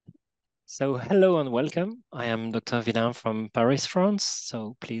So hello and welcome. I am Dr. Villain from Paris, France,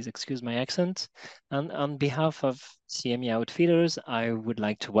 so please excuse my accent. And on behalf of CME Outfitters, I would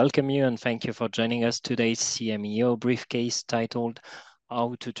like to welcome you and thank you for joining us today's CMEO briefcase titled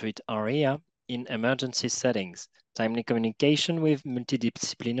How to Treat ARIA in Emergency Settings, Timely Communication with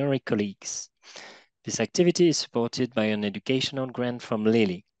Multidisciplinary Colleagues. This activity is supported by an educational grant from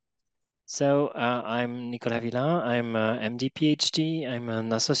Lilly. So I'm Nicolas Villain. I'm a MD PhD. I'm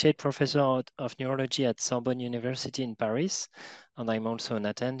an associate professor of neurology at Sorbonne University in Paris. And I'm also an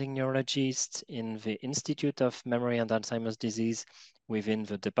attending neurologist in the Institute of Memory and Alzheimer's Disease within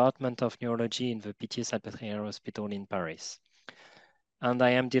the Department of Neurology in the Pitié-Salpêtrière Hospital in Paris. And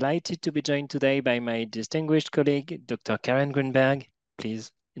I am delighted to be joined today by my distinguished colleague, Dr. Karen Greenberg.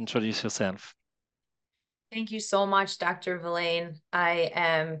 Please introduce yourself. Thank you so much, Dr. Villain. I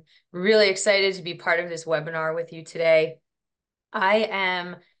am really excited to be part of this webinar with you today. I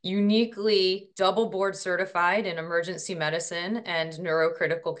am uniquely double board certified in emergency medicine and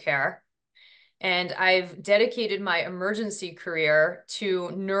neurocritical care. And I've dedicated my emergency career to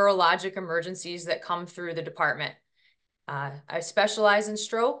neurologic emergencies that come through the department. I specialize in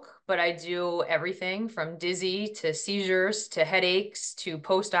stroke, but I do everything from dizzy to seizures to headaches to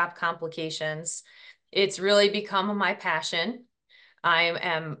post-op complications. It's really become my passion. I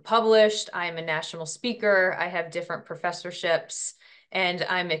am published, I'm a national speaker, I have different professorships, and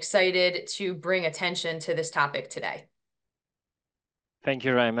I'm excited to bring attention to this topic today. Thank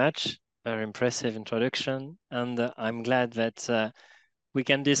you very much. Very impressive introduction. And I'm glad that we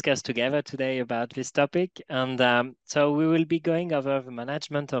can discuss together today about this topic. And so we will be going over the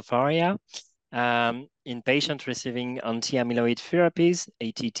management of ARIA in patients receiving anti-amyloid therapies,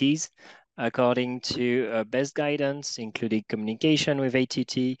 ATTs, according to best guidance, including communication with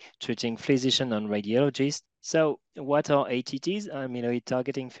ATT, treating physician and radiologist. So what are ATTs, amyloid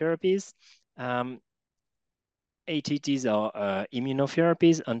targeting therapies? ATTs are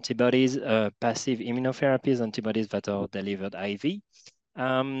immunotherapies, antibodies, passive immunotherapies, antibodies that are delivered IV.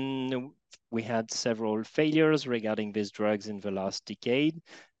 We had several failures regarding these drugs in the last decade,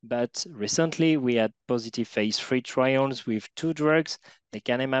 but recently we had positive phase 3 trials with two drugs,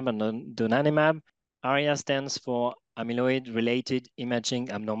 lecanemab and donanemab. ARIA stands for amyloid-related imaging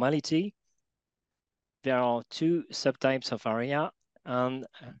abnormality. There are two subtypes of ARIA, and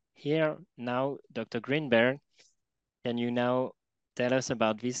here now, Dr. Greenberg, can you now tell us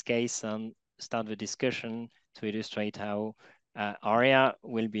about this case and start the discussion to illustrate how ARIA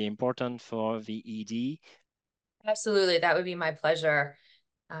will be important for the ED? Absolutely, that would be my pleasure.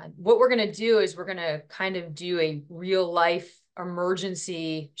 What we're going to do is we're going to kind of do a real life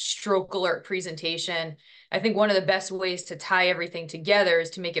emergency stroke alert presentation. I think one of the best ways to tie everything together is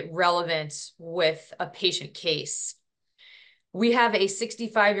to make it relevant with a patient case. We have a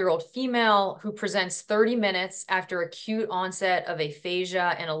 65-year-old female who presents 30 minutes after acute onset of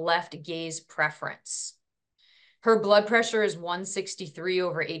aphasia and a left gaze preference. Her blood pressure is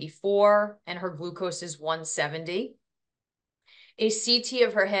 163/84, and her glucose is 170. A CT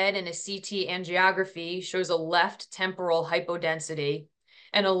of her head and a CT angiography shows a left temporal hypodensity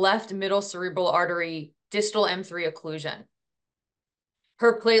and a left middle cerebral artery distal M3 occlusion.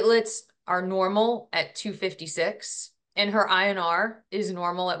 Her platelets are normal at 256, and her INR is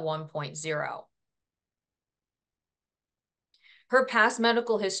normal at 1.0. Her past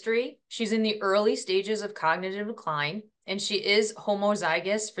medical history, she's in the early stages of cognitive decline, and she is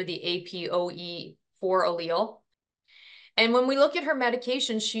homozygous for the APOE4 allele. And when we look at her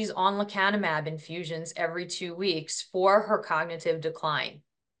medication, she's on lecanemab infusions every 2 weeks for her cognitive decline.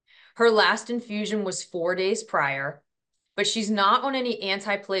 Her last infusion was 4 days prior, but she's not on any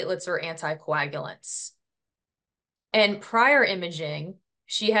antiplatelets or anticoagulants. And prior imaging,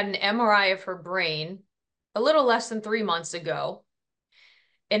 she had an MRI of her brain a little less than 3 months ago,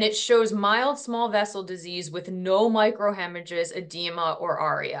 and it shows mild small vessel disease with no microhemorrhages, edema, or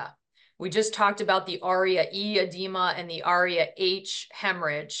ARIA. We just talked about the ARIA-E edema and the ARIA-H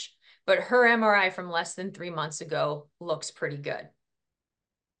hemorrhage, but her MRI from less than 3 months ago looks pretty good.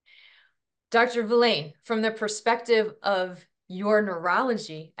 Dr. Villain, from the perspective of your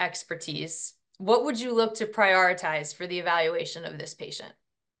neurology expertise, what would you look to prioritize for the evaluation of this patient?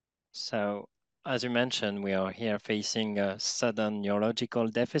 So, as you mentioned, we are here facing a sudden neurological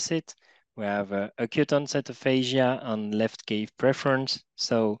deficit. We have acute onset aphasia and left gaze preference.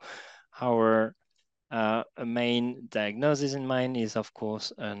 So our main diagnosis in mind is, of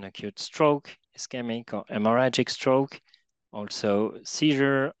course, an acute stroke, ischemic or hemorrhagic stroke, also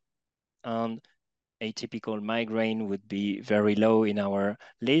seizure, and atypical migraine would be very low in our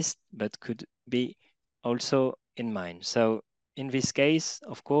list, but could be also in mind. So in this case,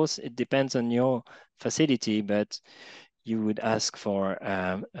 of course, it depends on your facility, but you would ask for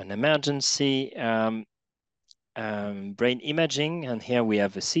an emergency brain imaging. And here we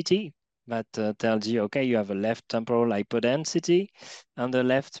have a CT that tells you, okay, you have a left temporal hypodensity and a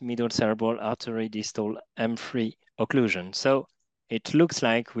left middle cerebral artery distal M3 occlusion. So it looks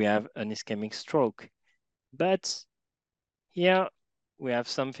like we have an ischemic stroke. But here we have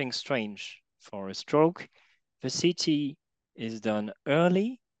something strange. For a stroke, the CT is done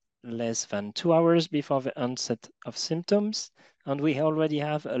early, less than 2 hours before the onset of symptoms, and we already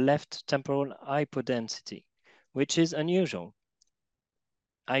have a left temporal hypodensity, which is unusual.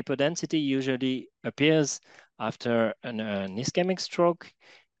 Hypodensity usually appears after an ischemic stroke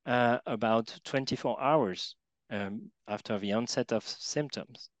about 24 hours after the onset of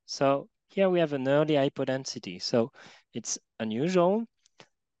symptoms. So here we have an early hypodensity. So it's unusual.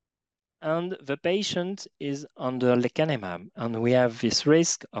 And the patient is under lecanemab. And we have this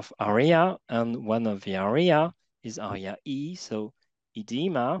risk of ARIA. And one of the ARIA is ARIA E. So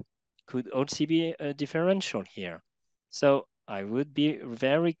edema could also be a differential here. So I would be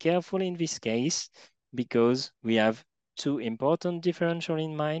very careful in this case because we have two important differential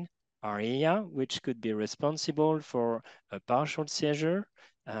in mind. ARIA, which could be responsible for a partial seizure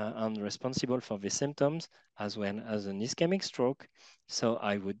and responsible for the symptoms, as well as an ischemic stroke. So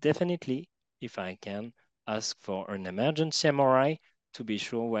I would definitely, if I can, ask for an emergency MRI to be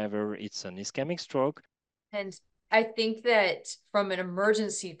sure whether it's an ischemic stroke. And I think that from an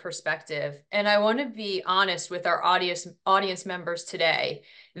emergency perspective, and I want to be honest with our audience members today,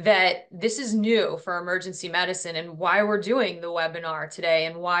 that this is new for emergency medicine and why we're doing the webinar today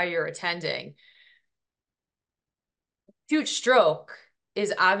and why you're attending. Acute stroke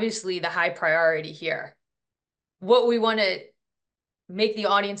is obviously the high priority here. What we want to make the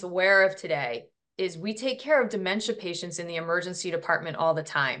audience aware of today is we take care of dementia patients in the emergency department all the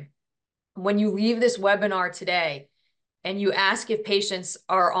time. When you leave this webinar today and you ask if patients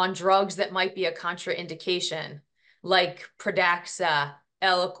are on drugs that might be a contraindication, like Pradaxa,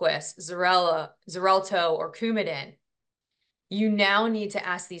 Eliquis, Xarelto, or Coumadin, you now need to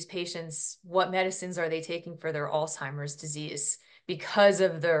ask these patients what medicines are they taking for their Alzheimer's disease because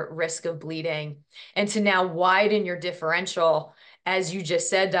of the risk of bleeding, and to now widen your differential. As you just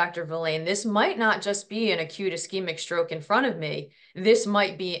said, Dr. Villain, this might not just be an acute ischemic stroke in front of me. This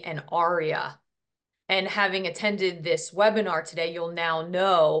might be an ARIA. And having attended this webinar today, you'll now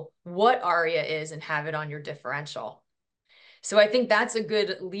know what ARIA is and have it on your differential. So I think that's a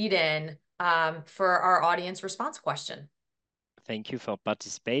good lead-in for our audience response question. Thank you for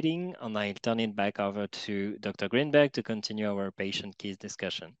participating, and I'll turn it back over to Dr. Greenberg to continue our patient case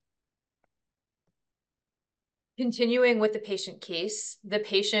discussion. Continuing with the patient case, the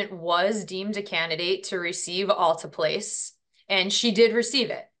patient was deemed a candidate to receive alteplase, and she did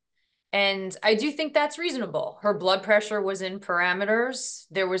receive it. And I do think that's reasonable. Her blood pressure was in parameters.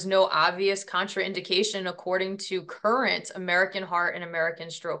 There was no obvious contraindication according to current American Heart and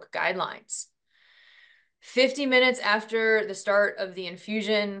American Stroke guidelines. 50 minutes after the start of the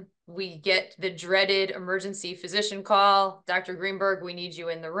infusion, we get the dreaded emergency physician call. Dr. Greenberg, we need you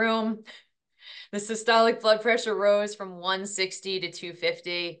in the room. The systolic blood pressure rose from 160 to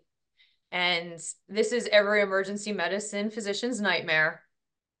 250. And this is every emergency medicine physician's nightmare.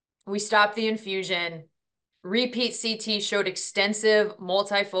 We stopped the infusion. Repeat CT showed extensive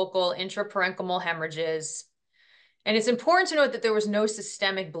multifocal intraparenchymal hemorrhages. And it's important to note that there was no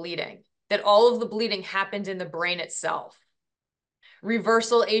systemic bleeding, that all of the bleeding happened in the brain itself.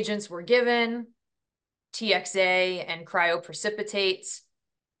 Reversal agents were given, TXA and cryoprecipitate.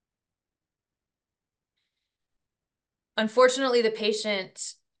 Unfortunately, the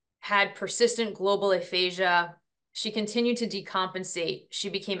patient had persistent global aphasia. She continued to decompensate. She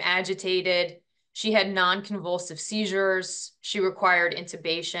became agitated. She had non-convulsive seizures. She required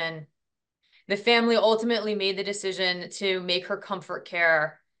intubation. The family ultimately made the decision to make her comfort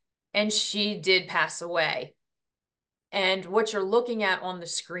care, and she did pass away. And what you're looking at on the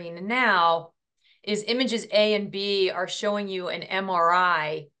screen now is images A and B are showing you an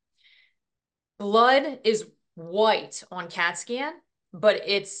MRI. Blood is white on CAT scan, but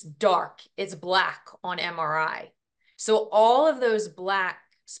it's dark, it's black on MRI. So all of those black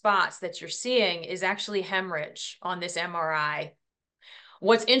spots that you're seeing is actually hemorrhage on this MRI.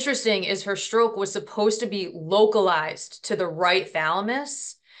 What's interesting is her stroke was supposed to be localized to the right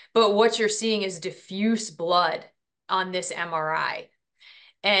thalamus, but what you're seeing is diffuse blood on this MRI.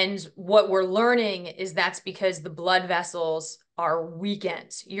 And what we're learning is that's because the blood vessels are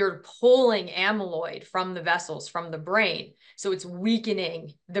weakened. You're pulling amyloid from the vessels, from the brain. So it's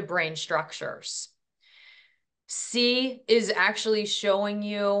weakening the brain structures. C is actually showing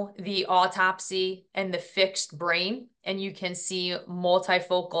you the autopsy and the fixed brain, and you can see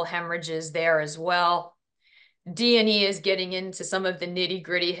multifocal hemorrhages there as well. D and E is getting into some of the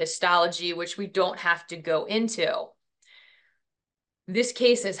nitty-gritty histology, which we don't have to go into. This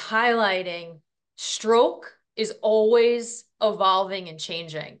case is highlighting stroke is always evolving and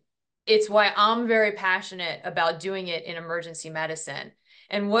changing. It's why I'm very passionate about doing it in emergency medicine.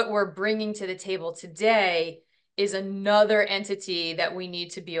 And what we're bringing to the table today is another entity that we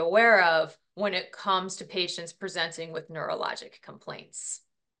need to be aware of when it comes to patients presenting with neurologic complaints.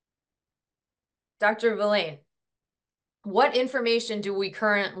 Dr. Villain, what information do we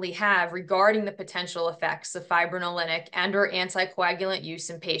currently have regarding the potential effects of fibrinolytic and/or anticoagulant use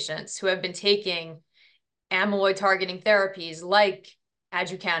in patients who have been taking amyloid targeting therapies like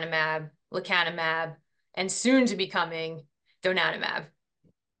aducanumab, lecanemab, and soon to be coming donanemab?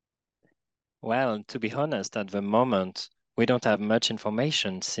 Well, to be honest, at the moment, we don't have much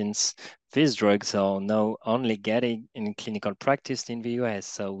information since these drugs are now only getting in clinical practice in the US.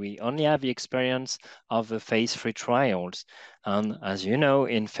 So we only have the experience of the phase 3 trials. And as you know,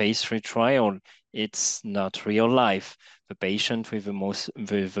 in phase 3 trial, it's not real life. The patient with the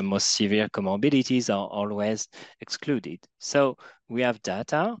most severe comorbidities are always excluded. So we have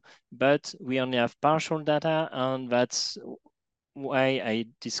data, but we only have partial data, and that's why I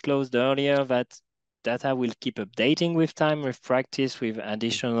disclosed earlier that data will keep updating with time, with practice, with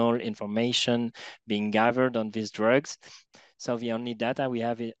additional information being gathered on these drugs. So the only data we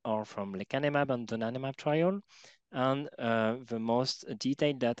have are from lecanemab and donanemab trial. And the most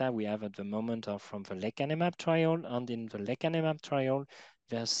detailed data we have at the moment are from the lecanemab trial. And in the lecanemab trial,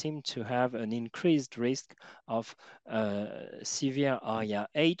 there seem to have an increased risk of severe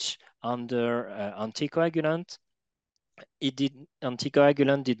ARIA-H under anticoagulant.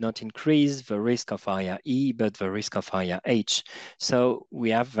 Anticoagulant did not increase the risk of ARIA-E, but the risk of ARIA-H. So we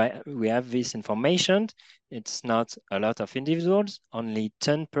have this information. It's not a lot of individuals. Only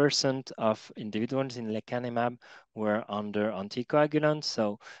 10% of individuals in lecanemab were under anticoagulant.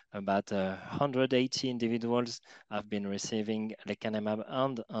 So about 180 individuals have been receiving lecanemab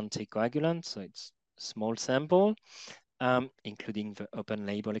and anticoagulant. So it's a small sample, including the open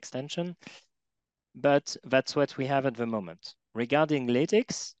label extension. But that's what we have at the moment. Regarding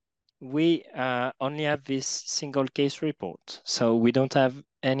lytics, we only have this single case report. So we don't have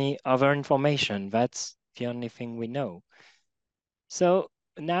any other information. That's the only thing we know. So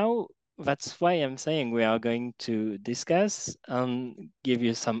now that's why I'm saying we are going to discuss and give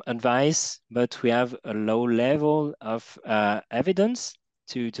you some advice, but we have a low level of evidence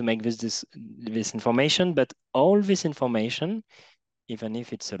to make this information, but all this information, even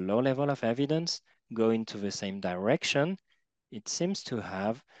if it's a low level of evidence, go into the same direction. It seems to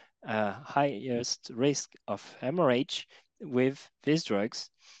have a highest risk of hemorrhage with these drugs.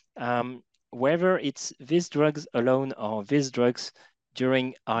 Whether it's these drugs alone or these drugs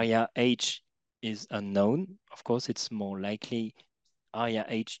during ARIA-H is unknown. Of course, it's more likely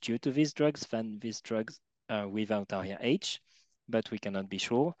ARIA-H due to these drugs than these drugs without ARIA-H, but we cannot be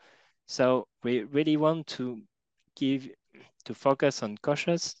sure. So we really want to focus on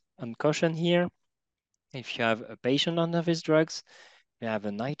caution here. If you have a patient under these drugs, they have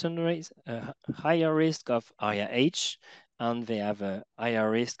a higher risk of ARIA-H, and they have a higher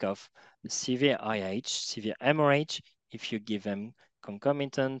risk of severe ARIA-H, severe hemorrhage, if you give them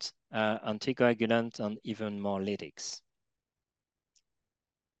concomitant anticoagulant and even more lytics.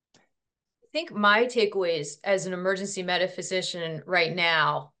 I think my takeaways as an emergency med physician right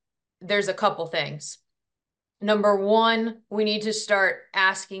now, there's a couple things. Number one, we need to start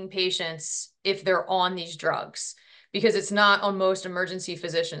asking patients if they're on these drugs, because it's not on most emergency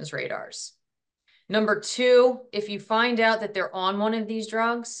physicians' radars. Number two, if you find out that they're on one of these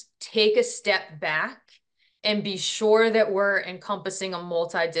drugs, take a step back and be sure that we're encompassing a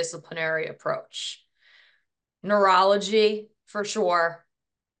multidisciplinary approach. Neurology, for sure.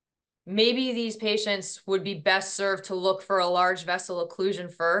 Maybe these patients would be best served to look for a large vessel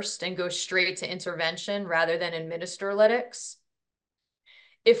occlusion first and go straight to intervention rather than administer lytics.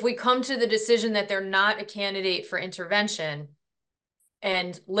 If we come to the decision that they're not a candidate for intervention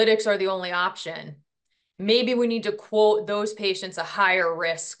and lytics are the only option, maybe we need to quote those patients a higher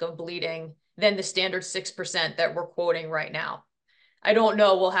risk of bleeding than the standard 6% that we're quoting right now. I don't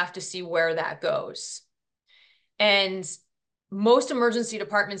know. We'll have to see where that goes. And most emergency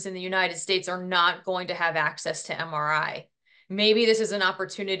departments in the United States are not going to have access to MRI. Maybe this is an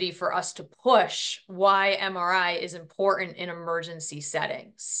opportunity for us to push why MRI is important in emergency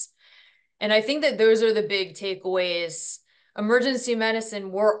settings. And I think that those are the big takeaways. Emergency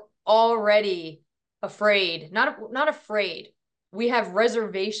medicine, we're already afraid, not afraid. We have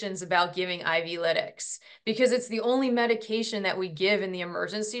reservations about giving IV lytics because it's the only medication that we give in the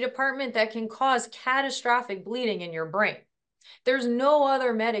emergency department that can cause catastrophic bleeding in your brain. There's no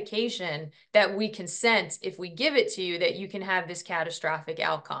other medication that we consent if we give it to you that you can have this catastrophic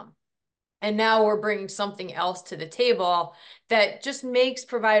outcome. And now we're bringing something else to the table that just makes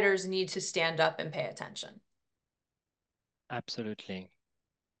providers need to stand up and pay attention. Absolutely.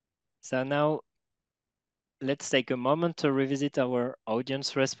 So now let's take a moment to revisit our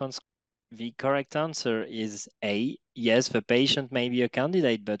audience response. The correct answer is A. Yes, the patient may be a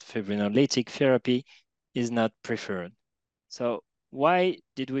candidate, but fibrinolytic therapy is not preferred. So why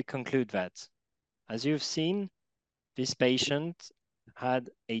did we conclude that? As you've seen, this patient had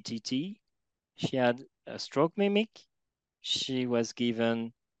ATT, she had a stroke mimic, she was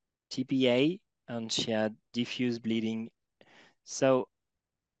given TPA, and she had diffuse bleeding. So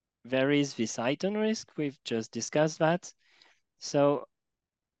there is this heightened risk, we've just discussed that. So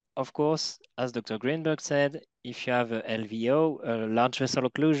of course, as Dr. Greenberg said, if you have a LVO, a large vessel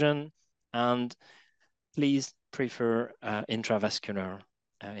occlusion, and please prefer intravascular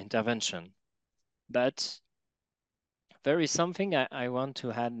intervention. But there is something I want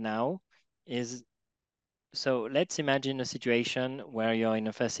to add now is, so let's imagine a situation where you're in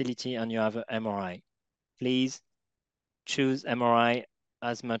a facility and you have an MRI. Please choose MRI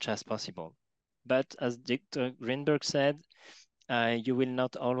as much as possible. But as Dr. Greenberg said, you will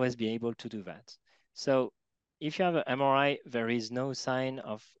not always be able to do that. So if you have an MRI, there is no sign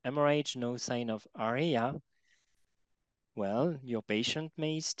of hemorrhage, no sign of ARIA, well, your patient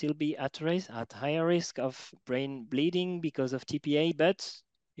may still be at higher risk of brain bleeding because of TPA, but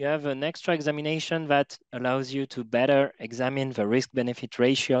you have an extra examination that allows you to better examine the risk-benefit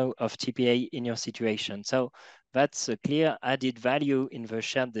ratio of TPA in your situation. So that's a clear added value in the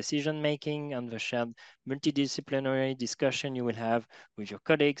shared decision-making and the shared multidisciplinary discussion you will have with your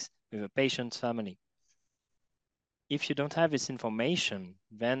colleagues, with the patient's family. If you don't have this information,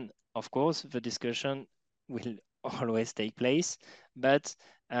 then of course the discussion will always take place, but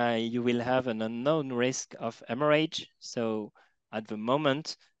you will have an unknown risk of hemorrhage. So at the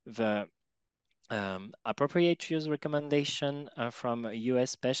moment, the appropriate use recommendation from a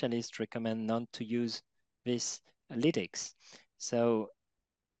US specialist recommend not to use this lytics. So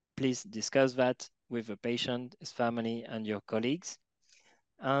please discuss that with the patient, his family, and your colleagues.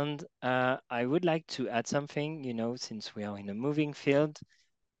 And I would like to add something, since we are in a moving field,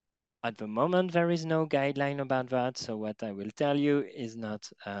 at the moment, there is no guideline about that. So what I will tell you is not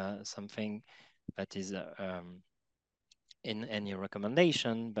something that is in any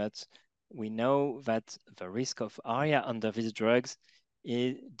recommendation, but we know that the risk of ARIA under these drugs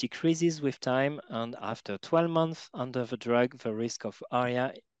decreases with time. And after 12 months under the drug, the risk of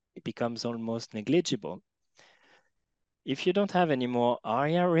ARIA becomes almost negligible. If you don't have any more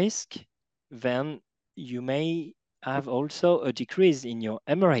ARIA risk, then you may have also a decrease in your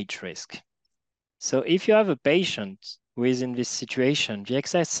hemorrhage risk. So if you have a patient who is in this situation, the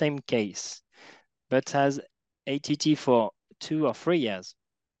exact same case, but has ATT for 2 or 3 years,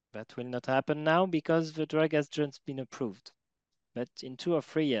 that will not happen now because the drug has just been approved. But in 2 or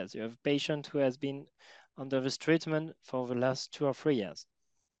 3 years, you have a patient who has been under this treatment for the last 2 or 3 years.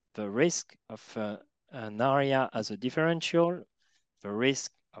 The risk of an ARIA as a differential, the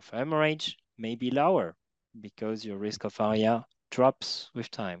risk of hemorrhage may be lower because your risk of ARIA drops with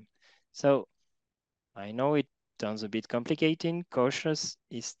time. So I know it sounds a bit complicated. Cautious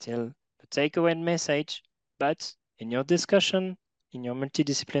is still the takeaway message, but in your discussion, in your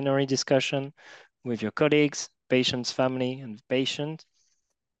multidisciplinary discussion with your colleagues, patient's family, and patient,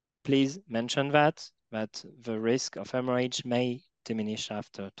 please mention that the risk of hemorrhage may diminish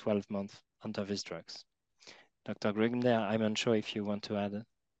after 12 months under these drugs. Dr. Grigner, I'm unsure if you want to add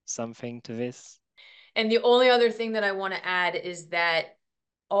something to this. And the only other thing that I want to add is that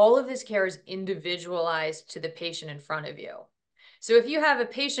all of this care is individualized to the patient in front of you. So if you have a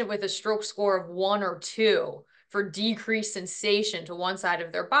patient with a stroke score of 1 or 2 for decreased sensation to one side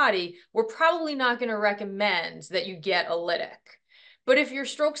of their body, we're probably not going to recommend that you get a lytic. But if your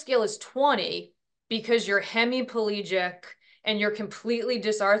stroke scale is 20 because you're hemiplegic and you're completely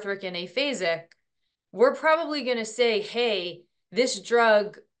dysarthric and aphasic, we're probably going to say, hey, this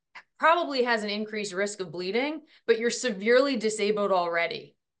drug probably has an increased risk of bleeding, but you're severely disabled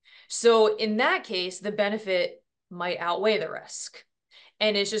already. So in that case, the benefit might outweigh the risk.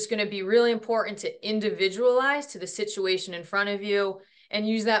 And it's just going to be really important to individualize to the situation in front of you and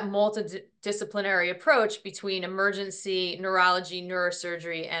use that multidisciplinary approach between emergency, neurology,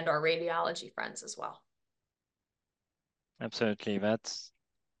 neurosurgery, and our radiology friends as well. Absolutely. That's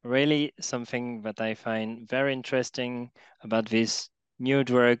really something that I find very interesting about these new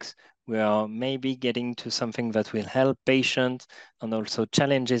drugs. We are maybe getting to something that will help patients and also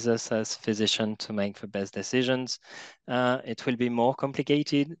challenges us as physicians to make the best decisions. It will be more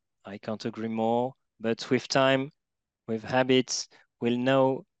complicated. I can't agree more, but with time, with habits, we'll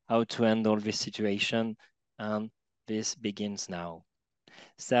know how to handle this situation, and this begins now.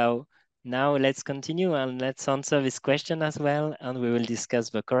 So now let's continue and let's answer this question as well, and we will discuss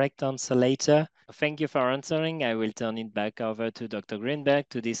the correct answer later. Thank you for answering. I will turn it back over to Dr. Greenberg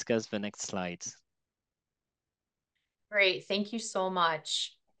to discuss the next slides. Great, thank you so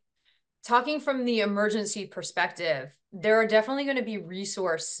much. Talking from the emergency perspective, there are definitely going to be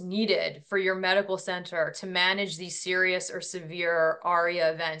resources needed for your medical center to manage these serious or severe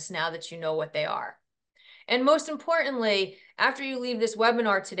ARIA events now that you know what they are. And most importantly, after you leave this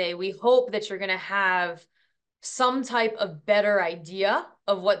webinar today, we hope that you're going to have some type of better idea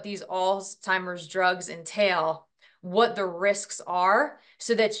of what these Alzheimer's drugs entail, what the risks are,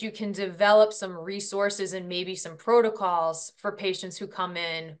 so that you can develop some resources and maybe some protocols for patients who come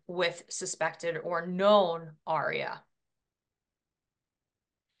in with suspected or known ARIA.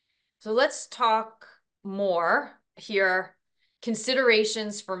 So let's talk more here.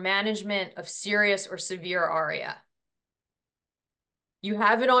 Considerations for management of serious or severe ARIA. You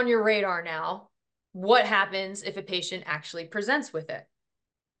have it on your radar now. What happens if a patient actually presents with it?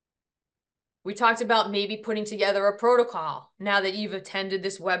 We talked about maybe putting together a protocol now that you've attended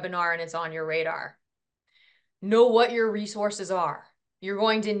this webinar and it's on your radar. Know what your resources are. You're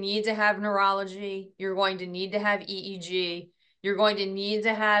going to need to have neurology. You're going to need to have EEG. You're going to need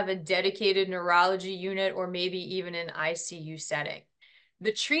to have a dedicated neurology unit or maybe even an ICU setting.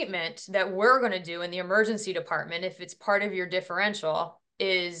 The treatment that we're going to do in the emergency department, if it's part of your differential,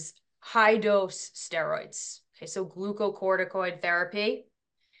 is high-dose steroids. Okay, so glucocorticoid therapy.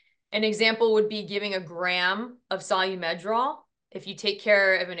 An example would be giving a gram of solumedrol. If you take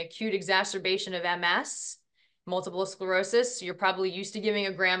care of an acute exacerbation of MS, multiple sclerosis, you're probably used to giving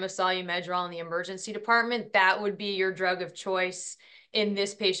a gram of solumedrol in the emergency department. That would be your drug of choice in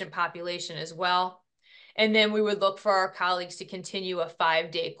this patient population as well. And then we would look for our colleagues to continue a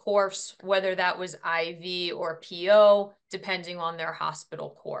 5-day course, whether that was IV or PO, depending on their hospital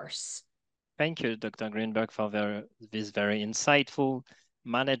course. Thank you, Dr. Greenberg, for this very insightful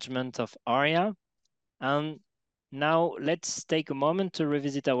management of ARIA. And now let's take a moment to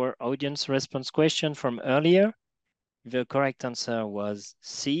revisit our audience response question from earlier. The correct answer was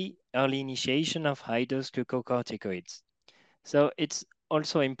C, early initiation of high-dose glucocorticoids. So it's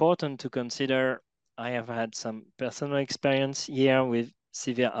also important to consider, I have had some personal experience here with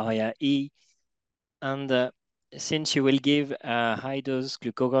severe ARIA-E, and since you will give high-dose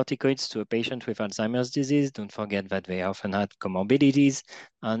glucocorticoids to a patient with Alzheimer's disease, don't forget that they often have comorbidities,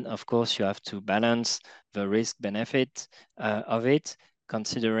 and of course you have to balance the risk-benefit of it,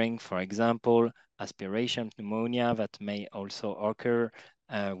 considering, for example, aspiration pneumonia that may also occur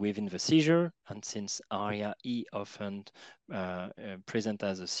within the seizure, and since ARIA-E often present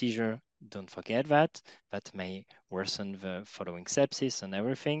as a seizure, don't forget that may worsen the following sepsis and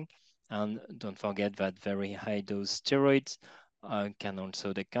everything. And don't forget that very high dose steroids can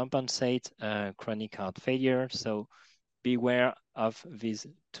also decompensate chronic heart failure. So beware of these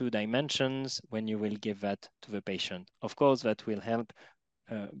two dimensions when you will give that to the patient. Of course, that will help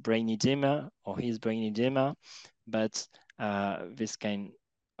brain edema or his brain edema, but this kind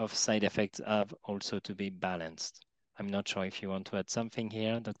of side effects have also to be balanced. I'm not sure if you want to add something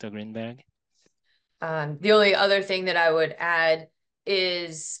here, Dr. Greenberg. The only other thing that I would add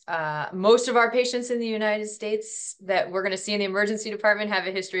is most of our patients in the United States that we're going to see in the emergency department have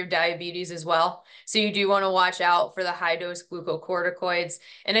a history of diabetes as well. So you do want to watch out for the high-dose glucocorticoids.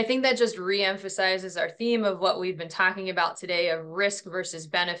 And I think that just reemphasizes our theme of what we've been talking about today of risk versus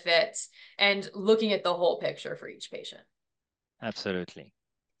benefits and looking at the whole picture for each patient. Absolutely.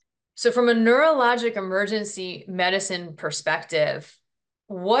 So from a neurologic emergency medicine perspective,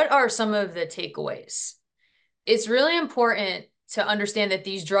 what are some of the takeaways? It's really important to understand that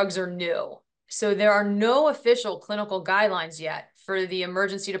these drugs are new. So there are no official clinical guidelines yet for the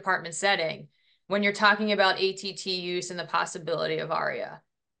emergency department setting when you're talking about ATT use and the possibility of ARIA.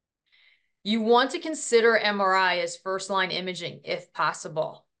 You want to consider MRI as first-line imaging if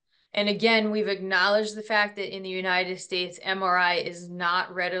possible. And again, we've acknowledged the fact that in the United States, MRI is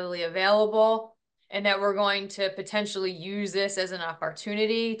not readily available, and that we're going to potentially use this as an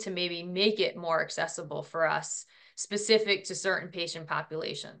opportunity to maybe make it more accessible for us, specific to certain patient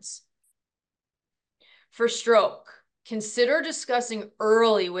populations. For stroke, consider discussing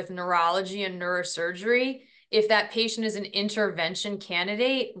early with neurology and neurosurgery if that patient is an intervention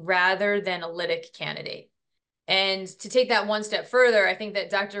candidate rather than a lytic candidate. And to take that one step further, I think that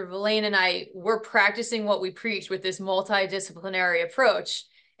Dr. Villain and I, we're practicing what we preach with this multidisciplinary approach.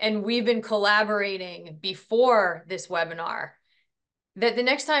 And we've been collaborating before this webinar that the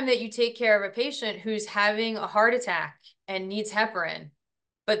next time that you take care of a patient who's having a heart attack and needs heparin,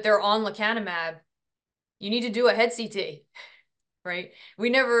 but they're on lecanemab, you need to do a head CT, right?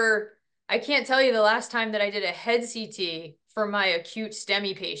 I can't tell you the last time that I did a head CT for my acute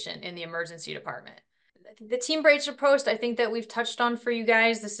STEMI patient in the emergency department. The team-based approach, I think that we've touched on for you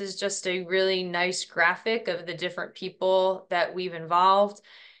guys. This is just a really nice graphic of the different people that we've involved.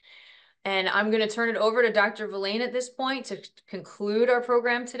 And I'm going to turn it over to Dr. Villain at this point to conclude our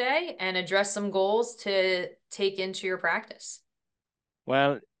program today and address some goals to take into your practice.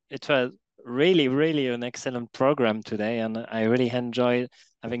 Well, it was really, really an excellent program today, and I really enjoyed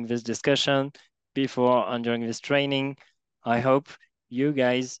having this discussion before and during this training. I hope you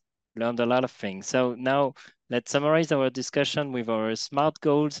guys learned a lot of things. So now let's summarize our discussion with our SMART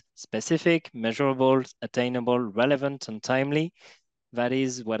goals: specific, measurable, attainable, relevant, and timely. That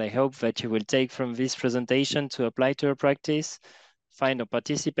is what I hope that you will take from this presentation to apply to your practice. Find or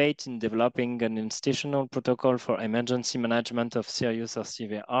participate in developing an institutional protocol for emergency management of serious or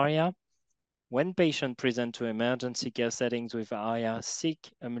severe ARIA. When patients present to emergency care settings with ARIA, seek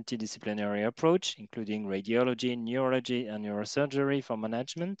a multidisciplinary approach, including radiology, neurology, and neurosurgery for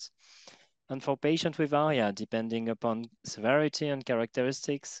management. And for patients with ARIA, depending upon severity and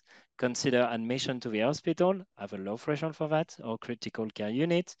characteristics, consider admission to the hospital, have a low threshold for that, or critical care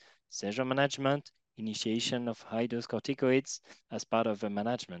unit, seizure management, initiation of high-dose corticoids as part of the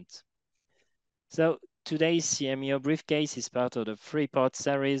management. So today's CMEO briefcase is part of the three-part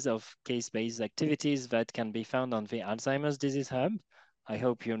series of case-based activities that can be found on the Alzheimer's Disease Hub. I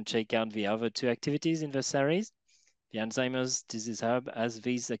hope you'll check out the other two activities in the series. The Alzheimer's Disease Hub has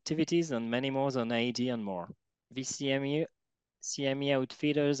these activities and many more on AD and more. The CME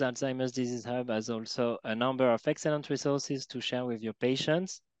Outfitters Alzheimer's Disease Hub has also a number of excellent resources to share with your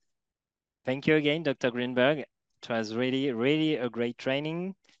patients. Thank you again, Dr. Greenberg. It was really, really a great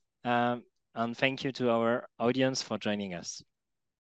training. And thank you to our audience for joining us.